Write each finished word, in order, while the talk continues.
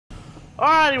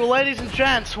Alrighty, well, ladies and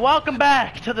gents, welcome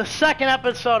back to the second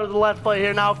episode of the Let's Play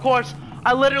here. Now, of course,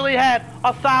 I literally had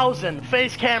 1,000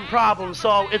 face cam problems,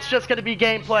 so it's just going to be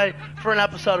gameplay for an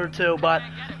episode or two, but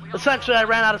essentially I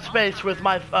ran out of space with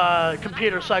my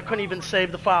computer, so I couldn't even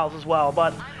save the files as well.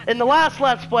 But in the last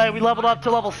Let's Play, we leveled up to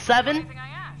level 7.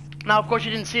 Now, of course, you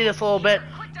didn't see this a little bit,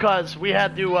 because we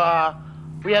had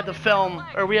to film,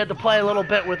 or we had to play a little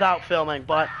bit without filming,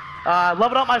 but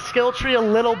leveled up my skill tree a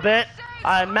little bit.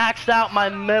 I maxed out my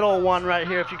middle one right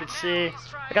here, if you can see.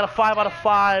 I got a 5 out of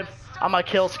 5 on my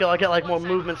kill skill. I get like more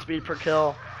movement speed per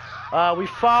kill. We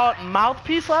fought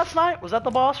Mouthpiece last night. Was that the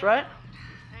boss, right?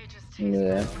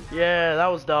 Yeah. Yeah, that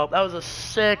was dope. That was a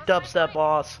sick dubstep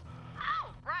boss.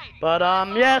 But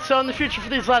yeah, so in the future for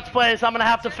these Let's Plays, I'm gonna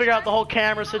have to figure out the whole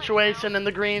camera situation and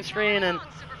the green screen and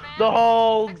the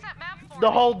whole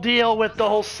deal with the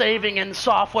whole saving and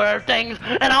software things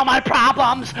and all my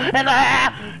problems, and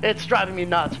it's driving me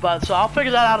nuts. But so I'll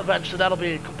figure that out eventually. That'll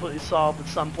be completely solved at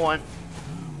some point.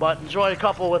 But enjoy a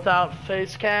couple without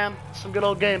face cam. Some good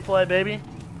old gameplay, baby.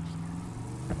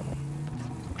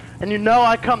 And you know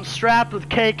I come strapped with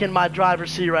cake in my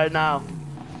driver's seat right now.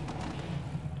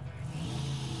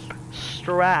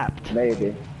 Strapped.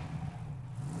 Maybe.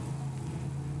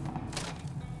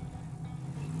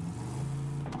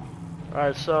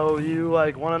 Alright, so you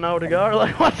like want to know where to go, or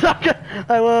like what's up? Like,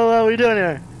 what are we doing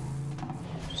here?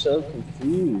 I'm so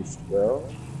confused, bro.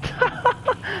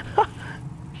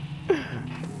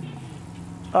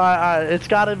 Alright, it's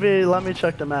gotta be, let me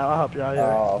check the map, I'll help you out here.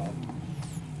 Oh.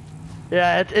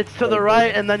 Yeah, it's to the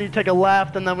right, and then you take a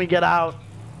left, and then we get out.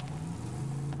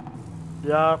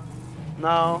 Yup.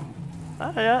 No.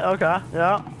 Yeah, okay,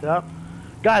 yeah.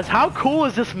 Guys, how cool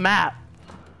is this map?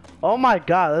 Oh my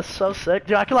god, that's so sick.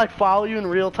 Dude, I can like follow you in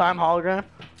real-time hologram.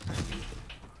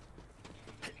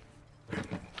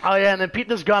 Oh yeah, and then peep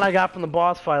this gun I got from the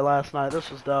boss fight last night.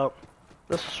 This was dope.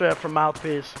 This was straight up from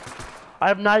Mouthpiece. I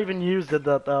have not even used it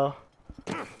though.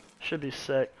 Should be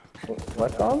sick.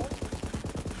 What gun?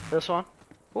 This one.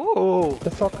 Ooh.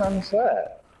 The fuck gun is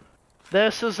that?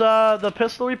 This is the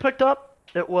pistol we picked up.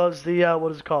 It was the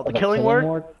what is it called? The killing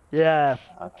word? Yeah.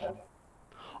 Okay.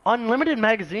 Unlimited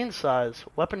magazine size.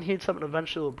 Weapon heats up and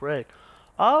eventually will break.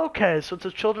 Okay, so it's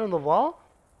a Children of the Vault?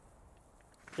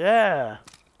 Yeah.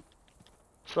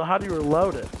 So how do you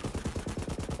reload it?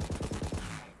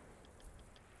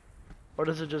 Or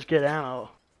does it just get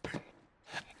ammo?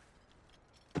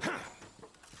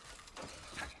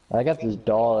 I got this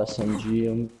doll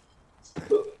SMG.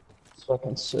 It's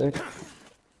fucking sick.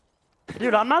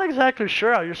 Dude, I'm not exactly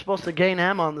sure how you're supposed to gain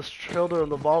ammo on this Children of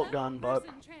the Vault gun, but...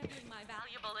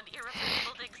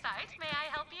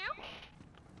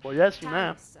 Well, yes, you may.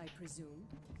 I presume.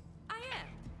 I am.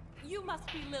 You must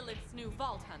be Lilith's new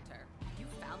vault hunter. You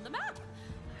found the map.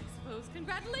 I suppose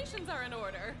congratulations are in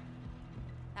order.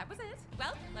 That was it.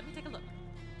 Well, let me take a look.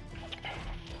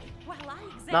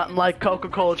 Nothing like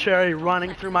Coca-Cola cherry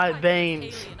running through my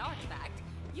veins.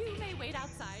 You may wait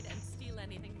outside and steal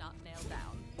anything not nailed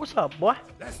down. What's up, boy?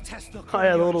 Let's test the Oh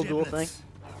yeah, the little dual thing.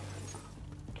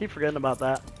 Keep forgetting about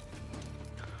that.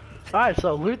 Alright,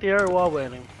 so loot the area while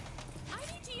waiting.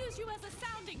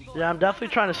 Yeah, I'm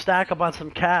definitely trying to stack up on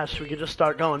some cash so we can just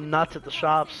start going nuts at the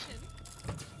shops.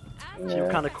 See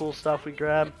what kind of cool stuff we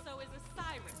grab.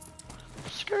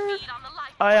 Skirt.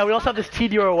 Oh yeah, we also have this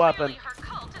TDR weapon.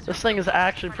 This thing is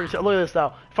actually pretty sick. Look at this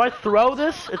though. If I throw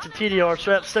this, it's a TDR,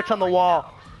 so it sticks on the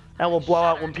wall and will blow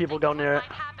out when people go near it.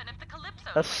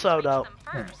 That's so dope.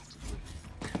 I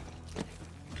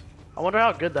wonder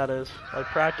how good that is, like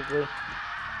practically.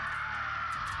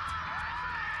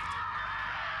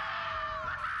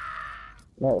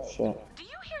 Oh shit. Do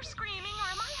you hear screaming,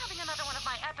 or am I having another one of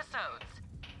my episodes?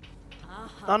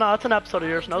 Oh no, it's an episode of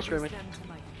yours, no screaming. Hey,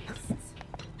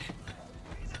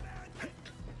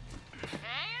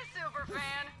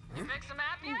 superfan, you fix the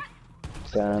map yet?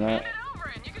 Damn Hand it. it over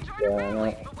and you can join your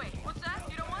family. Oh wait, what's that?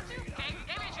 You don't want to? Okay,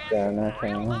 give me a chance. Damn it.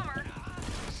 Real lover.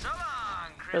 So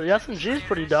long, Chris. Yeah, the SMG is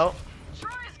pretty dope.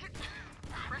 Troy's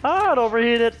Ah, it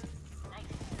overheated.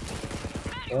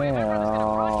 Anyway, my friend's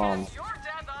gonna broadcast your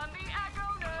death on the Echo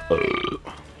Net. So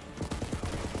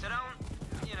don't,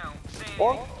 you know, say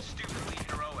anything stupidly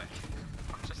heroic.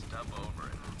 Just dub over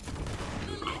it.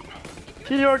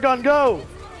 TDR gun, go!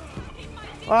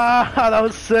 Ah, that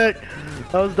was sick.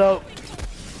 That was dope.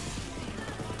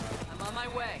 I'm on my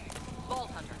way.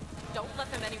 Vault hunter. Don't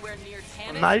let them anywhere near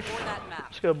Tannis Knife. or that map.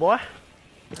 That's good, boy.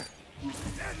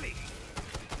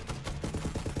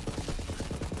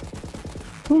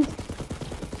 Whew.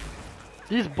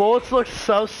 These bullets look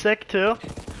so sick too.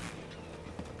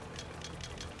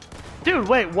 Dude,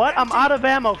 wait, what? I'm out of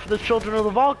ammo for the Children of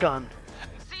the Vault gun.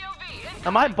 COV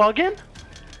Am I bugging? It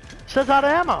says out of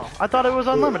ammo. I thought it was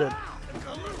unlimited.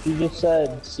 You just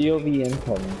said COV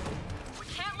incoming. We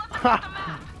can't let them get the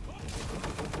map.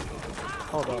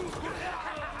 Hold on.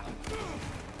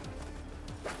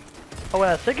 Oh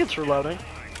wait, I think it's reloading.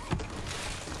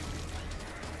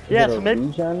 Yeah, so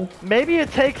maybe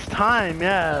it takes time,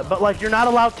 yeah, but like you're not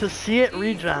allowed to see it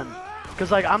regen.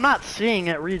 Cause like I'm not seeing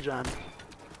it regen.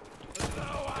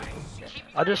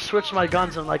 I just switched my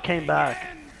guns and like came back.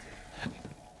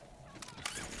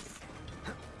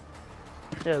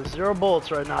 Yeah, 0 bullets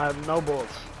right now. I have no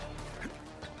bullets.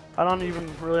 I don't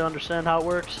even really understand how it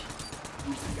works.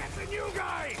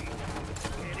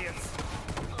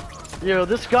 Yo,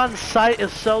 this gun's sight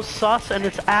is so sus, and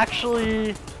it's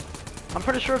actually, I'm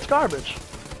pretty sure it's garbage.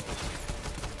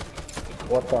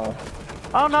 What the?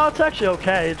 Oh no, it's actually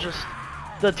okay. It's just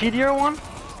the TDR one.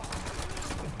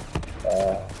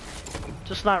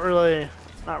 Just not really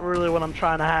what I'm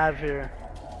trying to have here.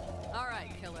 All right,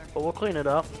 killer. But we'll clean it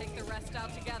up. Take the rest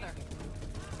out together.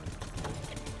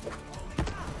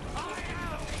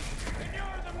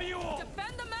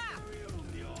 Defend the map.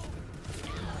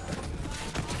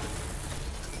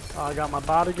 Oh, I got my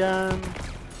bot again.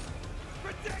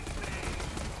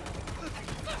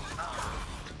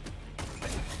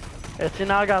 Yeah, see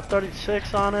now I got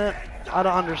 36 on it. I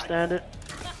don't understand it.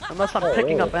 Unless I'm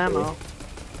picking up ammo.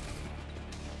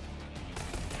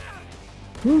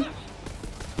 Oh,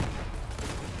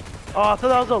 I thought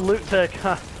that was a loot tick.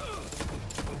 Huh.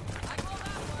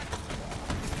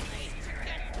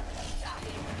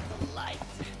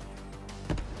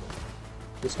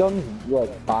 This gun's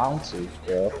like bouncy,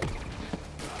 bro.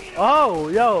 Oh,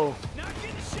 yo.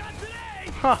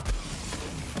 Huh.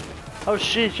 Oh,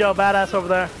 sheesh, yo, badass over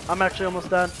there. I'm actually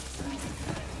almost dead.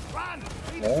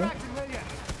 Yeah?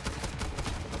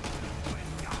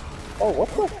 Oh, what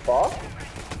the fuck?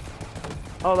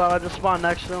 Hold on, I just spawned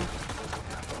next to him.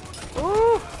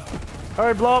 Ooh!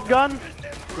 Hurry, blow up gun.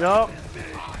 Yup.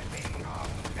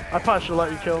 I probably should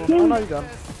let you kill him. Oh, no, you got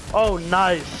him. Oh,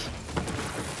 nice.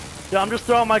 Yeah, I'm just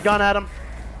throwing my gun at him.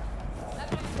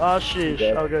 Oh, sheesh.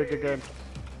 Oh, good, good, good.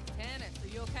 Tannis, are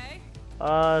you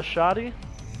okay? Shoddy?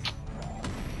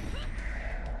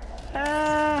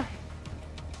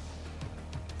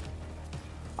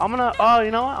 I'm gonna, oh,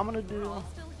 you know what? I'm gonna do... We're all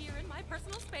still here in my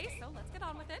personal space, so let's get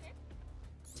on with it.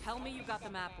 Tell me you got the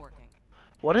map working.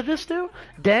 What did this do?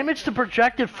 Damage to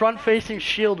projected front-facing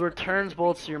shield returns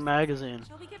bullets to your magazine.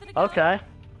 Shall we give it a go? Okay.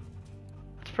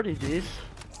 That's pretty decent.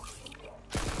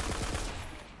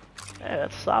 Yeah,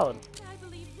 that's solid. I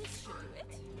believe this should do it.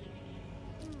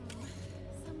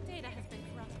 Some data has been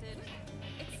corrupted.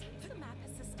 It seems the map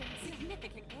has sustained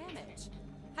significant damage.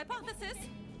 Hypothesis: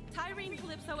 Tyrene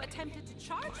Calypso attempted to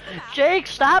charge the map. Jake,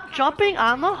 stop jumping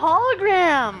on the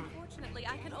hologram! Unfortunately,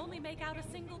 I can only make out a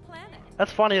single planet.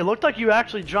 That's funny. It looked like you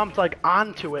actually jumped like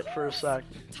onto it for a sec.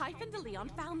 Typhon de Leon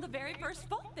found the very first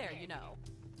vault there, you know.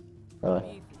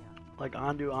 Really? Like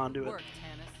onto it. Work,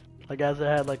 Tannis. Like as it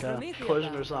had like a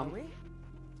collision or something.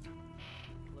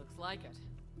 Looks like it.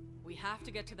 We have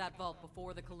to get to that vault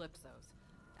before the Calypsos.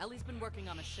 Ellie's been working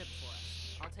on a ship for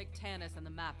us. I'll take Tannis and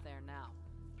the map there now.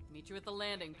 Meet you at the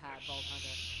landing pad, Vault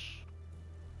Hunter.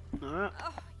 Alright.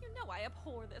 Oh, you know I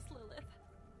abhor this, Lilith.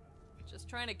 Just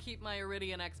trying to keep my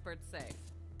Iridian expert safe.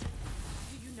 Do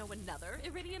you know another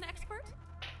Iridian expert?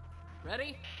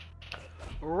 Ready?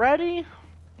 Ready?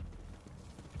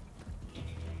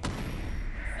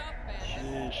 Sup,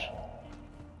 bandit? Sheesh.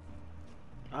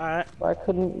 Alright. Why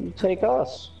couldn't you take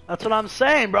us? That's what I'm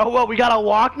saying, bro. What, we gotta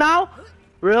walk now?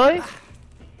 Really?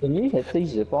 Can you hit these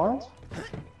zip arms?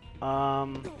 That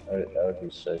would be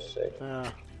so sick.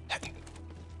 yeah.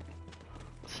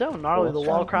 See how gnarly the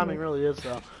wall climbing really is,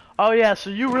 though. Oh yeah, so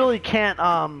you really can't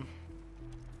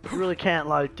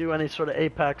like do any sort of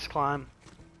apex climb.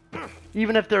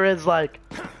 Even if there is like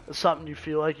something you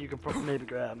feel like you could maybe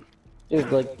grab.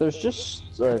 Dude, like there's just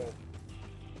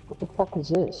what the fuck is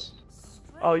this?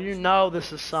 Oh, you know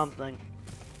this is something.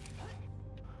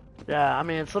 Yeah, I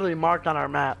mean it's literally marked on our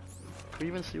map. Can we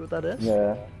even see what that is?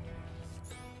 Yeah.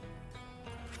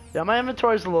 Yeah, my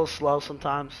inventory's a little slow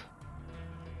sometimes.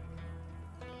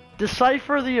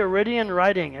 Decipher the Iridian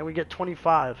writing, and we get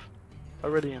 25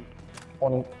 Iridian.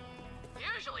 20.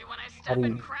 Usually when I How step do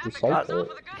in you crab, it decipher comes off it?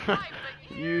 with a good life,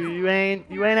 but you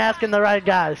ain't asking the right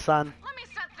guy, son. let me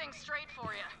set things straight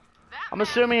for you. That I'm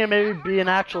assuming it may be an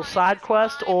actual side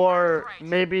quest, or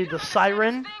maybe the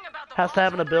siren has to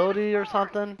have an ability or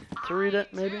something to read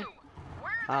it, maybe?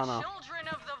 I don't know.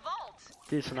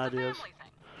 Decent ideas.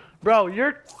 Bro,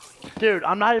 dude,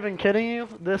 I'm not even kidding you.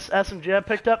 This SMG I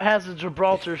picked up has a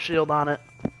Gibraltar shield on it.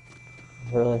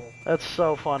 Really? That's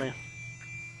so funny.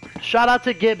 Shout out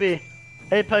to Gibby.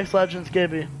 Apex Legends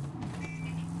Gibby.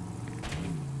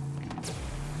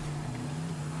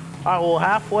 Alright, well,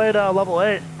 halfway to level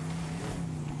 8.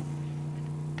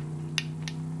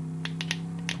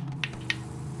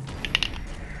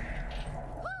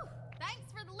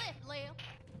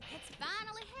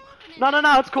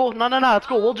 No, it's cool. No, it's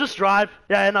cool. We'll just drive.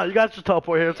 Yeah, no, you guys just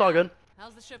teleport here. It's all good.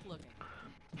 How's the ship looking?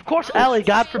 Of course, Ellie.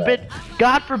 God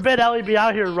forbid Ellie be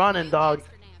out here running, dog.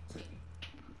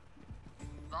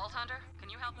 Vault Hunter,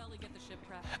 can you help Ellie get the ship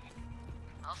prepped?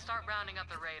 I'll start rounding up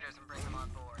the raiders and bring them on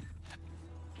board.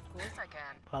 Of course I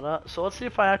can. But, so let's see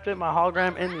if I activate my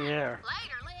hologram in the air.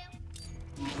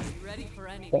 You ready for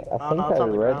anything? I think I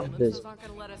read this Aren't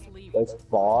gonna let us leave.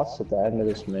 boss at the end of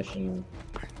this mission.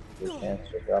 The chance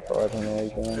to drop a legendary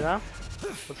gun. Yeah?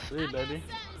 Let's see, baby.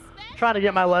 Trying to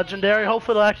get my legendary.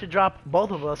 Hopefully it'll actually drop both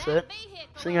of us it.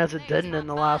 Seeing as it didn't in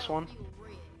the last one.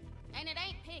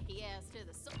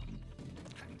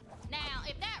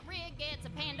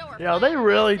 Yo, they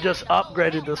really just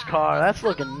upgraded this car. That's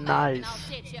looking nice.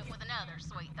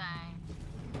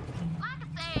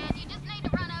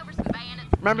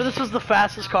 Remember, this was the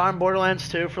fastest car in Borderlands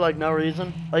 2 for like no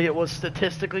reason. Like, it was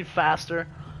statistically faster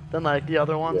than like the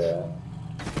other ones. Yeah.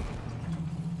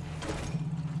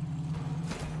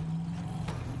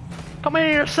 Come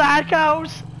here,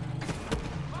 psychos!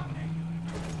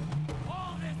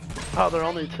 Oh, they're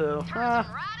only 2.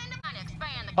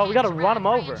 Oh, we gotta run them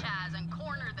over.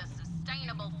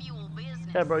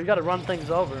 Yeah, bro, you gotta run things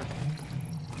over.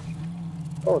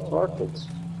 Oh, it's markets.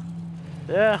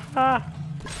 Yeah,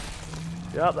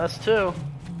 Yep, that's 2.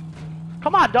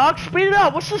 Come on, dog, speed it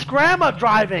up! What's this grandma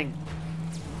driving?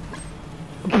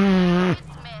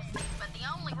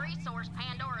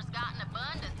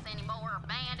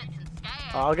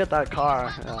 I'll get that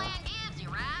car. Yeah.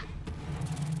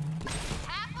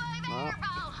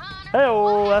 Hey,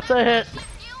 oh, that's a hit.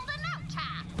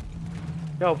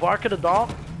 Yo, bark at a doll?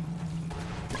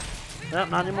 Yep,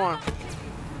 not anymore.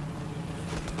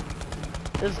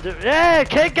 This dude, yeah,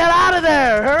 Kate, get out of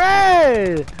there!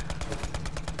 Hooray!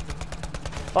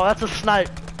 Oh, that's a snipe.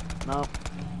 No.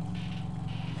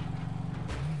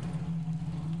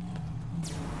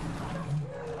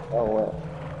 Oh, well.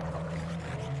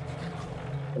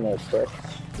 No, quick.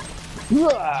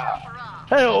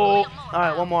 Hey, oh.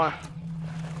 Alright, one more.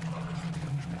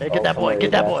 Hey, get that boy,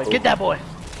 get that boy, get that boy!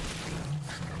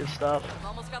 Good stuff.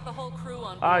 Almost got the whole crew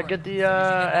on board. Alright, get the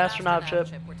astronaut chip.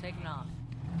 We're taking off.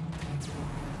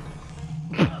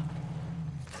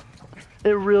 It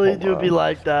really do be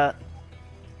like that.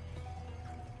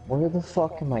 Where the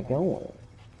fuck am I going?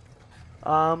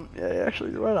 Yeah,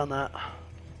 actually, you're right on that.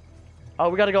 Oh,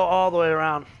 we gotta go all the way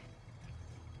around.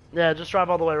 Yeah, just drive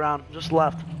all the way around. Just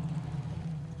left.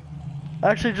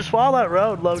 Actually, just follow that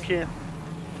road, low-key.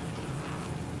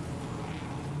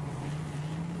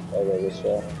 Okay, this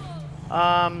way.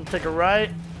 Take a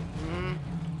right.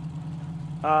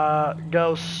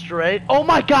 Go straight. Oh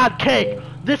my god, Cake!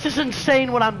 This is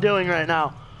insane what I'm doing right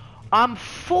now. I'm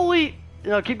fully...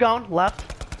 keep going. Left.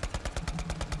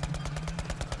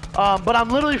 But I'm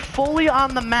literally fully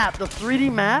on the map, the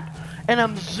 3D map, and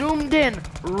I'm zoomed in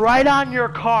right on your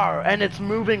car, and it's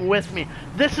moving with me.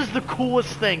 This is the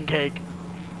coolest thing, Cake.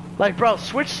 Like, bro,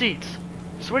 switch seats.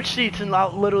 Switch seats and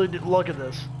I'll literally look at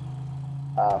this.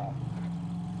 I'm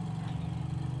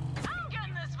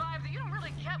getting this vibe that you don't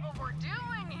really get what we're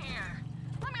doing here.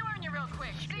 Let me learn you real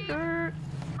quick. See,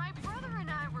 my brother and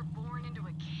I were born into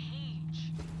a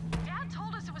cage. Dad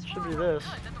told us it was Should be good, this.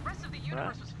 that the rest of the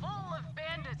universe was full of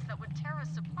bandits that would tear us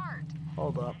apart.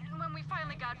 Hold up. And when we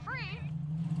finally got free,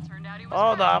 turned out he was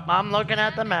Hold right. up, I'm looking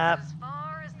at the map. As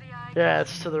far as the eye Yeah, can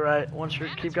it's to the right. Once you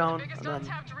see. keep Bandits are the going, biggest and then...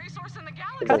 untapped resource in the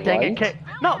galaxy. God dang it, Kate.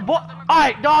 No, boy.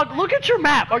 Alright, dog, look at your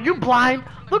map. Are you blind?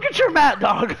 Look at your map,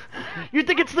 dog. You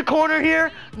think it's the corner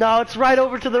here? No, it's right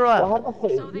over to the left. Well, how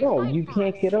the fuck? No, you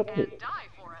can't get up here. Die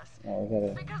for us. Oh, I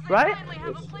gotta... Because they Right? finally have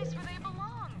a place where they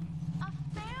belong. A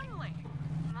family.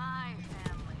 My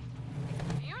family.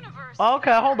 The universe.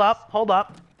 Okay, hold up, hold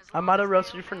up. I might have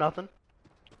roasted you for nothing.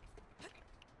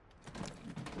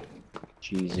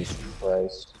 Jesus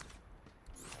Christ.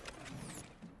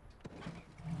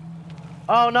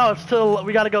 Oh no, it's to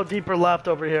we gotta go deeper left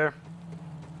over here.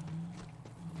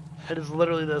 It is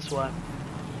literally this way.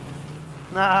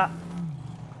 Nah.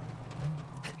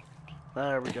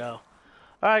 There we go.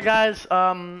 Alright guys,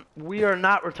 we are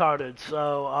not retarded,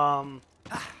 so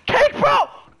Cake bro!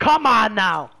 Come on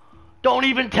now! Don't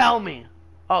even tell me!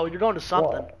 Oh, you're going to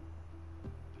something. What?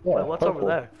 Yeah, Wait, what's purple. over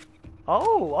there?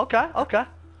 Oh, okay, okay.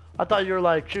 I thought you were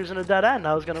like choosing a dead end.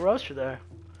 I was gonna roast you there.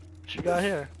 What you got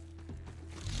here?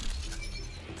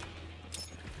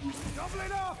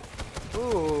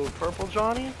 Ooh, purple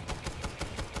Johnny.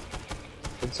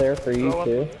 It's there for you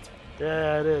too.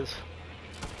 Yeah, it is.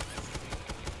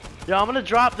 Yeah, I'm gonna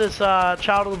drop this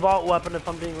Child of the Vault weapon if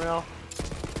I'm being real.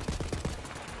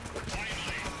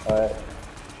 Alright.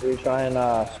 Are you trying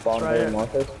spawn right there,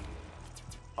 Marcus?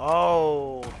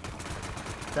 Oh.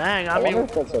 Dang, I mean. wonder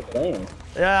if that's a thing.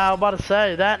 Yeah, I was about to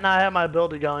say that, and I have my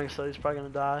ability going, so he's probably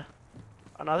gonna die.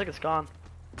 Oh, no, I think it's gone.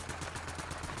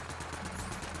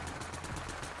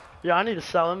 Yeah, I need to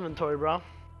sell inventory, bro.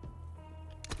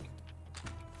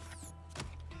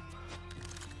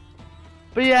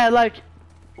 But yeah, like,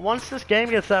 once this game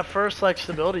gets that first like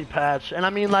stability patch, and I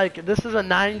mean like this is a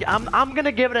 90. I'm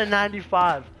gonna give it a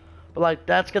 95. But like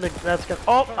that's gonna.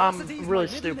 Oh, I'm really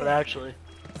stupid actually.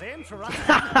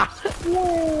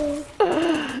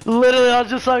 Literally, I was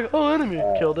just like, oh, enemy,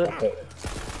 killed it. Alright,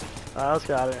 let's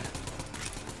get out of here.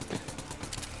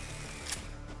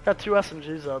 Got 2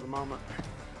 SMGs though at the moment.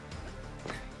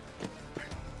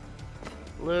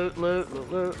 Loot, loot,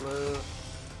 loot, loot, loot.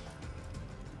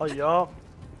 Oh, y'all.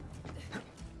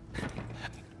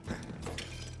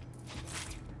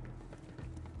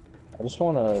 I just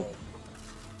wanna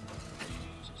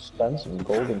spend some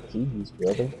golden keys,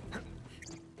 brother.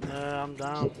 Yeah, I'm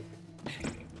down.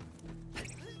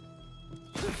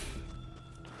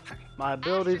 My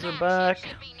abilities are back.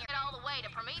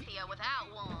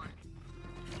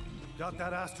 Got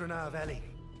that astronav, Ellie.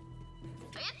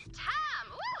 It's time!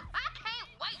 Woo! I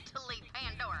can't wait to leave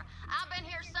Pandora. I've been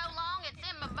here so long it's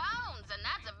in my bones, and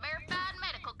that's a verified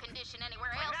medical condition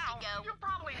anywhere else you go. You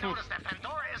probably noticed that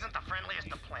Pandora isn't the friendliest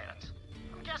of planets.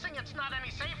 I'm guessing it's not any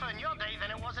safer in your day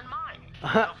than it was in mine.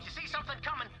 So if you see something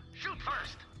coming, shoot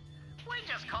first. We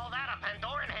just call that a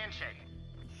Pandoran handshake.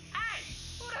 Hey,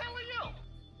 who the hell are you?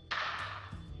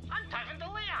 I'm Typhon de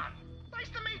Leon. Nice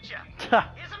to meet you.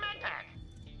 Here's a med pack.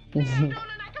 Yeah, I'm doing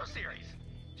an Echo series.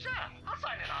 Sure, I'll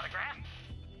sign an autograph.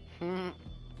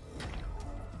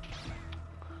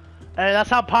 Hey, that's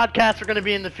how podcasts are gonna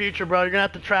be in the future, bro. You're gonna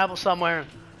have to travel somewhere,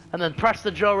 and then press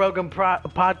the Joe Rogan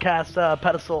podcast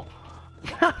pedestal.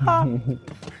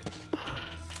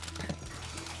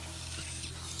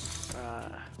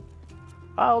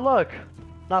 Oh look,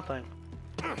 nothing.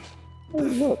 Oh,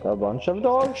 look, a bunch of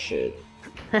dog shit.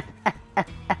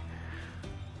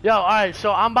 Yo, alright,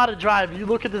 so I'm about to drive. You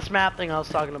look at this map thing I was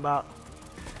talking about.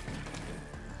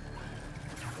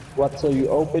 What, so you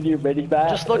open your mini map?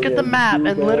 Just look at the map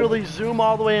and literally zoom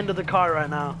all the way into the car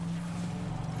right now.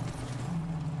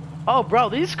 Oh, bro,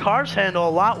 these cars handle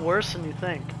a lot worse than you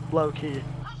think, low key.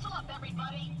 Hustle up,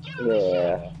 everybody.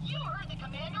 Yeah. You heard the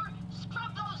commander.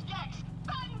 Scrub those decks.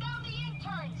 Batten down the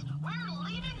interns. We're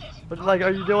leaving this. But like,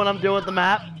 are you doing what I'm doing with the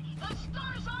map? The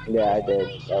stars are Yeah, I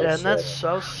did. Yeah, and that's sick.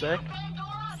 so sick.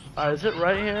 Alright, is it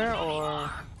right here, or...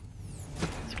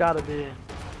 It's gotta be.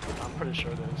 I'm pretty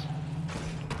sure it is.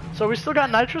 So we still got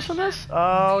nitrous in this?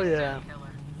 Oh, yeah.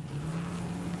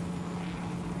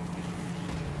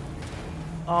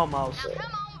 Almost. Now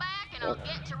come on back and I'll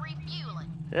get to refueling.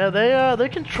 Yeah, they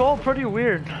control pretty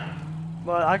weird.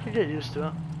 But I could get used to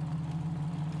it.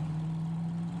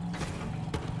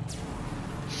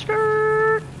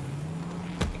 Skirt!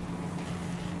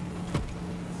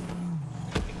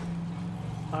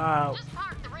 Alright. Just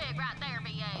park the rig right there,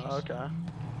 BH. Okay.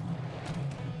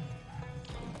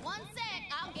 One sec,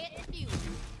 I'll get the fuel.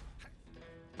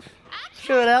 What's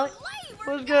good, Ellie?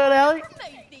 What's good, Ellie?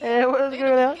 Hey, what's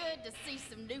good, Ellie? Good to see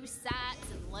some new sights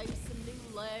and lay some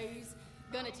new lows.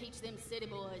 Gonna teach them city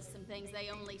boys some things they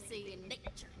only see in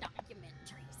nature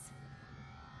documentaries.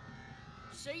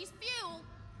 She's fuel.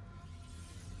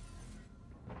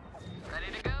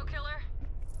 Ready to go, killer?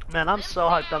 Man, I'm so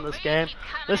hyped on this game.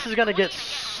 This is gonna get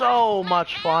so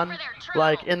much fun,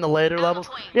 like in the later levels.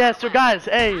 Yeah, so guys,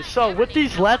 hey, so with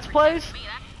these Let's Plays,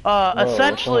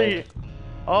 essentially...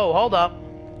 Oh, hold up.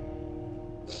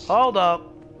 Hold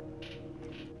up.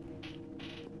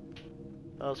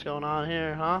 What's going on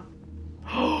here, huh?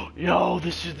 Yo,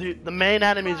 this is the main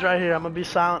enemies right here. I'm gonna be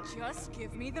silent. Just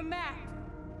give me the map.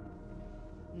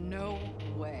 No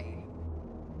way.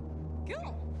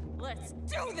 Go. Let's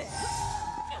do this.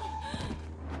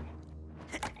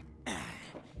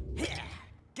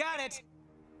 Got it.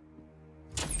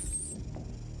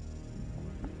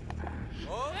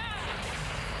 Oh.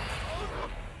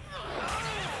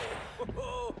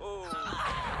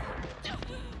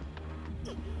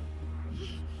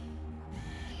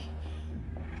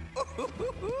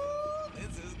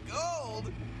 This is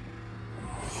gold.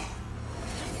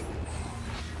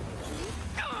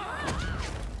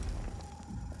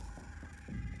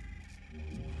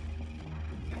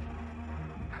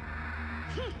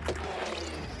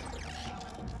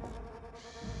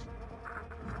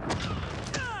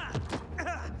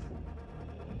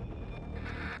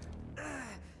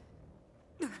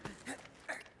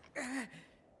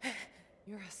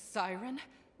 siren?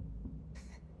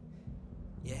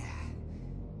 Yeah.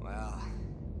 Well,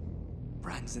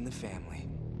 runs in the family.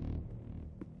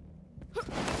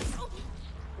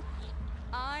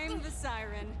 I'm the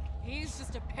siren. He's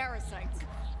just a parasite.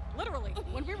 Literally,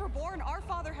 when we were born, our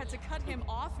father had to cut him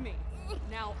off me.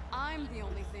 Now I'm the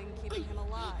only thing keeping him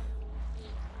alive.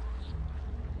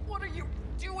 What are you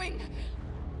doing?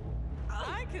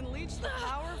 I can leech the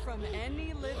power from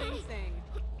any living thing.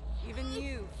 Even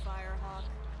you, Firehawk.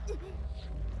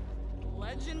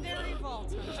 Legendary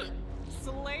Vault Hunter.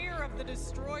 Slayer of the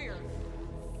Destroyer.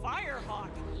 Firehawk.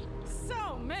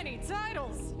 So many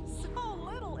titles. So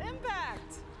little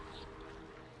impact.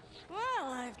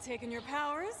 Well, I've taken your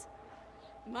powers.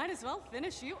 Might as well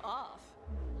finish you off.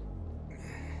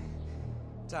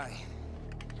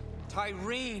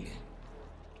 Tyreen!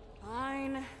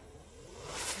 Fine.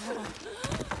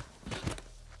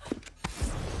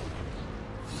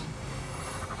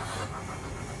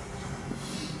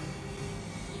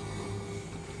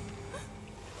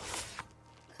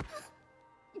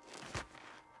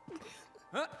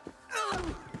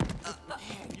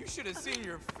 Man, you should have seen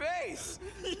your face!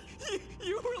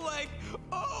 You were like,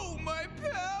 oh, my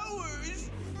powers!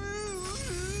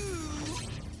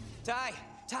 Ty,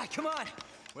 come on!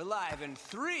 We're live in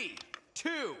 3,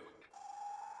 2...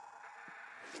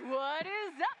 What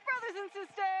is up, brothers and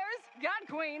sisters? God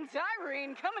Queen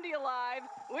Tyreen coming to you live.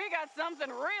 We got something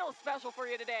real special for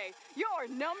you today. Your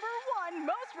 #1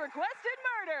 most requested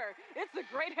murder. It's the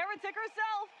great heretic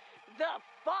herself, the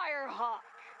Firehawk.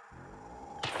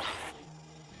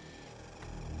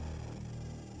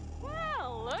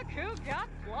 Well, look who got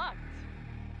plucked.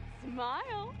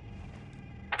 Smile.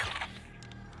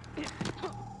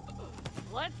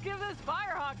 Let's give this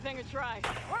Firehawk thing a try.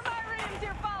 Where my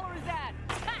reindeer followers at?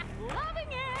 Ha! Loving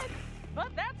it!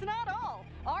 But that's not all.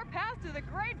 Our path to the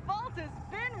Great Vault has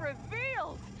been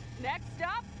revealed. Next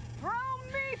stop,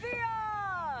 Promethea!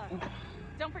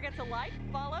 Don't forget to like,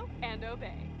 follow, and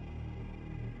obey.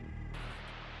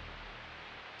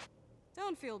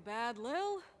 Don't feel bad,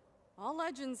 Lil. All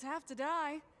legends have to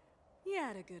die. You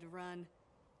had a good run.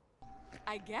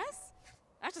 I guess?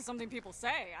 That's just something people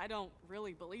say. I don't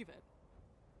really believe it.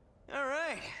 All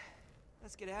right,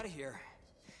 let's get out of here.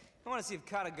 I want to see if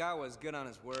Katagawa is good on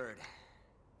his word.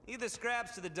 Leave the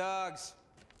scraps to the dogs.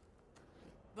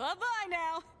 Bye-bye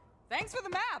now. Thanks for the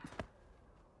map.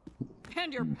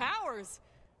 And your powers.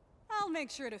 I'll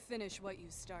make sure to finish what you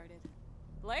started.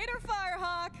 Later,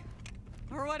 Firehawk.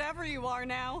 Or whatever you are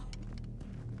now.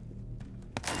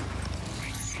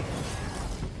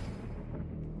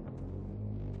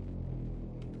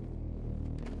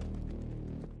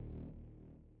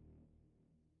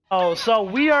 Oh, so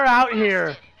we are out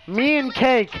here, me and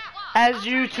Cake, as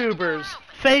YouTubers,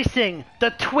 facing the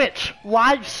Twitch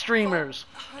live streamers.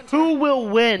 Who will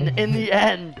win in the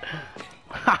end?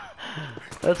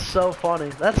 That's so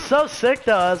funny. That's so sick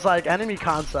though, as like enemy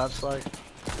concepts, like.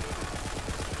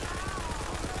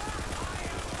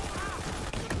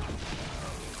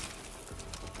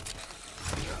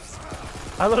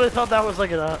 I literally thought that was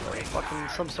like a fucking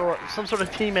some sort of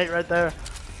teammate right there.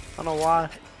 I don't know why.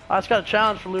 I just got a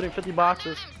challenge for looting 50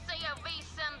 boxes. COV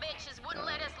some bitches wouldn't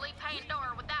let us leave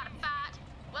Pandora without a fight.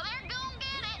 Well, they're gonna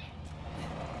get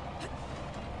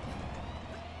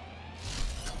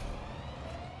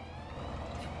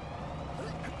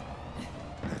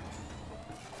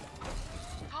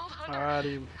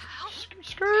it. Alrighty.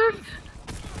 Skirt.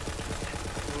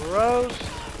 Roast.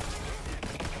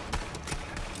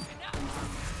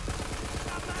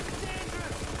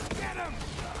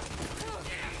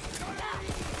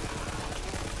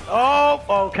 Oh,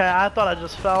 okay. I thought I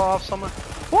just fell off somewhere.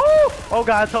 Woo! Oh,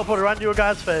 God, I teleported right into a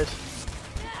guy's face.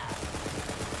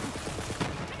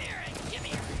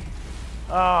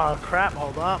 Oh, crap.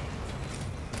 Hold up.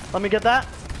 Let me get that.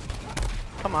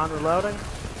 Come on, reloading.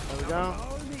 There we go.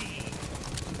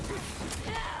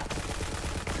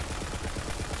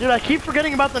 Dude, I keep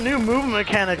forgetting about the new movement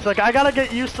mechanics. Like, I gotta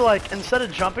get used to, like, instead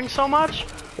of jumping so much,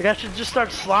 like, I should just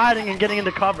start sliding and getting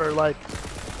into cover, like.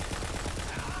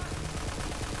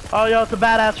 Oh, yo, it's a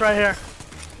badass right here.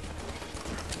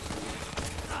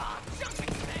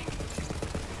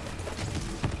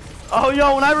 Oh,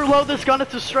 yo, when I reload this gun,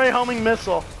 it's a stray homing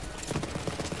missile.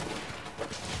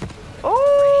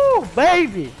 Oh,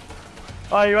 baby.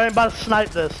 Oh, you ain't about to snipe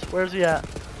this. Where's he at?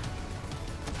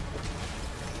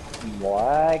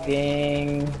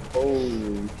 Lagging.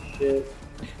 Holy shit.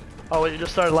 Oh, wait, you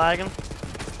just started lagging?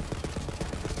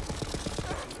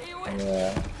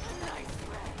 Yeah.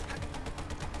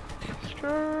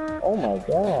 Oh my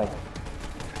god.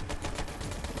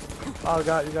 Oh, you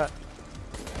got.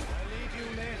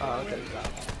 Oh, okay.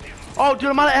 Oh,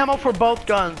 dude, I'm out of ammo for both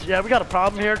guns. Yeah, we got a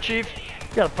problem here, Chief.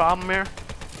 We got a problem here.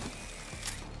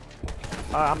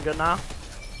 Alright, I'm good now.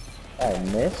 I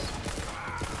missed.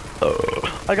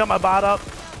 I got my bot up.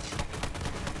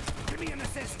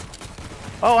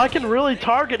 Oh, I can really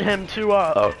target him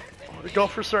to go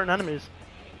for certain enemies.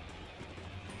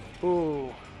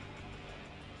 Ooh.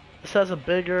 This has a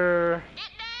bigger...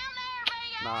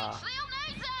 Nah.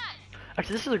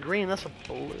 Actually, this is a green, that's a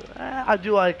blue. I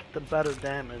do like the better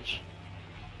damage.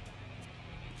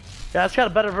 Yeah, it's got a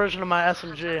better version of my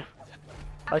SMG.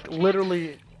 Like,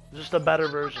 literally, just a better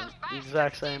version. The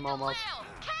exact same, almost.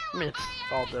 I mean, it's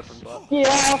all different, but... Get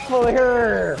off of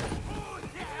her!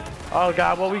 Oh,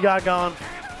 God, what we got going?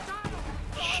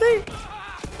 Shit!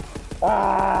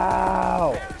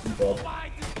 Ow! I'm dead.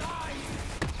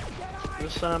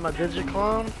 Just send my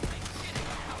digiclone.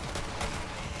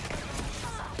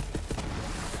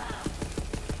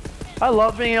 I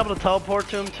love being able to teleport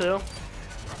to him, too.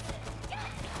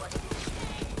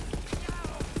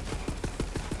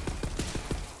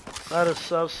 That is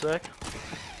so sick.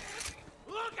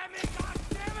 Look at me,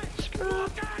 goddammit!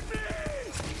 Look at me!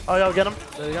 Oh, y'all get him.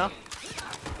 There you go.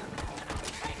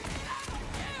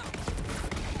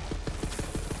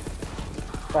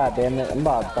 God damn it, I'm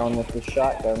about done with this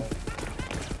shotgun.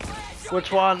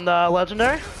 Which one? The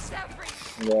legendary?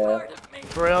 Yeah.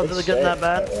 For real? Is it getting that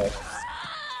bad? Yeah.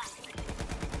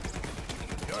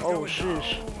 Oh,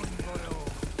 sheesh.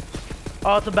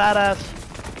 Oh, it's a badass.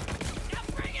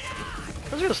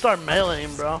 I was gonna start meleeing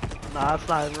him, bro. Nah, that's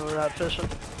not even really that efficient.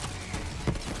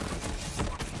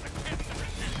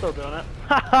 Still doing it.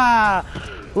 Haha!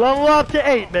 Level up to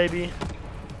 8, baby.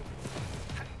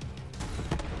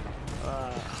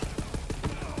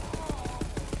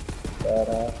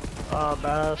 Badass. Oh,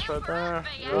 badass right there.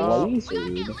 Oh,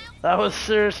 Laser. that was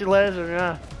seriously laser,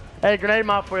 yeah. Hey, grenade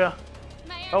mop for you.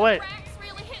 Oh, wait.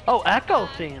 Oh, Echo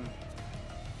theme.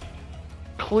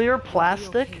 Clear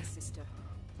plastic.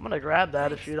 I'm gonna grab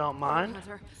that if you don't mind.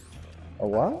 A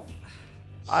what?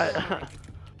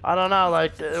 I don't know,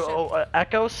 like the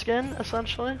Echo skin,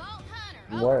 essentially.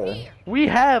 Where? We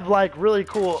have like really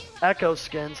cool Echo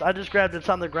skins. I just grabbed it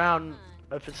on the ground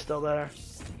if it's still there.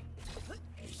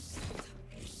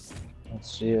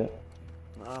 Let's see it.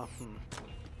 Oh,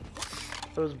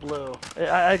 It was blue.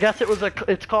 I guess it was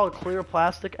it's called clear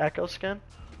plastic Echo skin.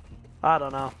 I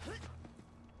don't know.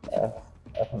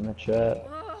 F in the chat.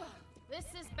 Ugh, this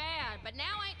is bad, but now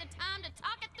ain't the time to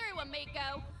talk it through,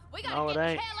 amigo. We gotta No, get it the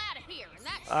ain't. hell out of here, and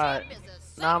that Alright. ship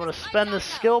is Now I'm gonna spend this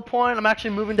skill point. I'm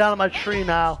actually moving down to my tree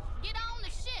now. Get on the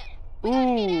ship. We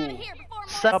gotta get out of Ooh. here before more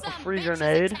Set up a some free bitches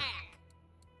grenade. attack.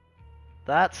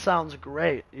 That sounds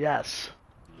great. Yes.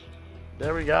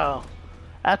 There we go.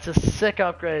 That's a sick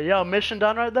upgrade. Yo, mission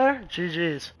done right there?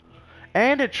 GG's.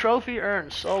 And a trophy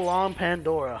earned. So long,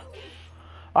 Pandora.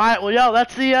 Alright, well, yo,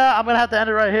 that's the, I'm gonna have to end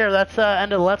it right here. That's,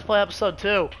 end of the Let's Play episode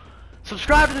 2.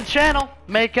 Subscribe to the channel.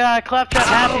 Make, Claptrap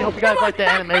happy. Hope you guys like the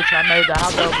animation I made.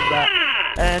 How dope is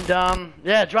that? And,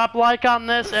 yeah, drop a like on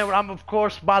this. And I'm, of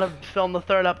course, about to film the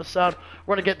 3rd episode.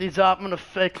 We're gonna get these up. I'm gonna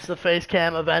fix the face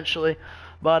cam eventually.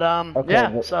 But, Okay,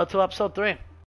 yeah, so till episode 3.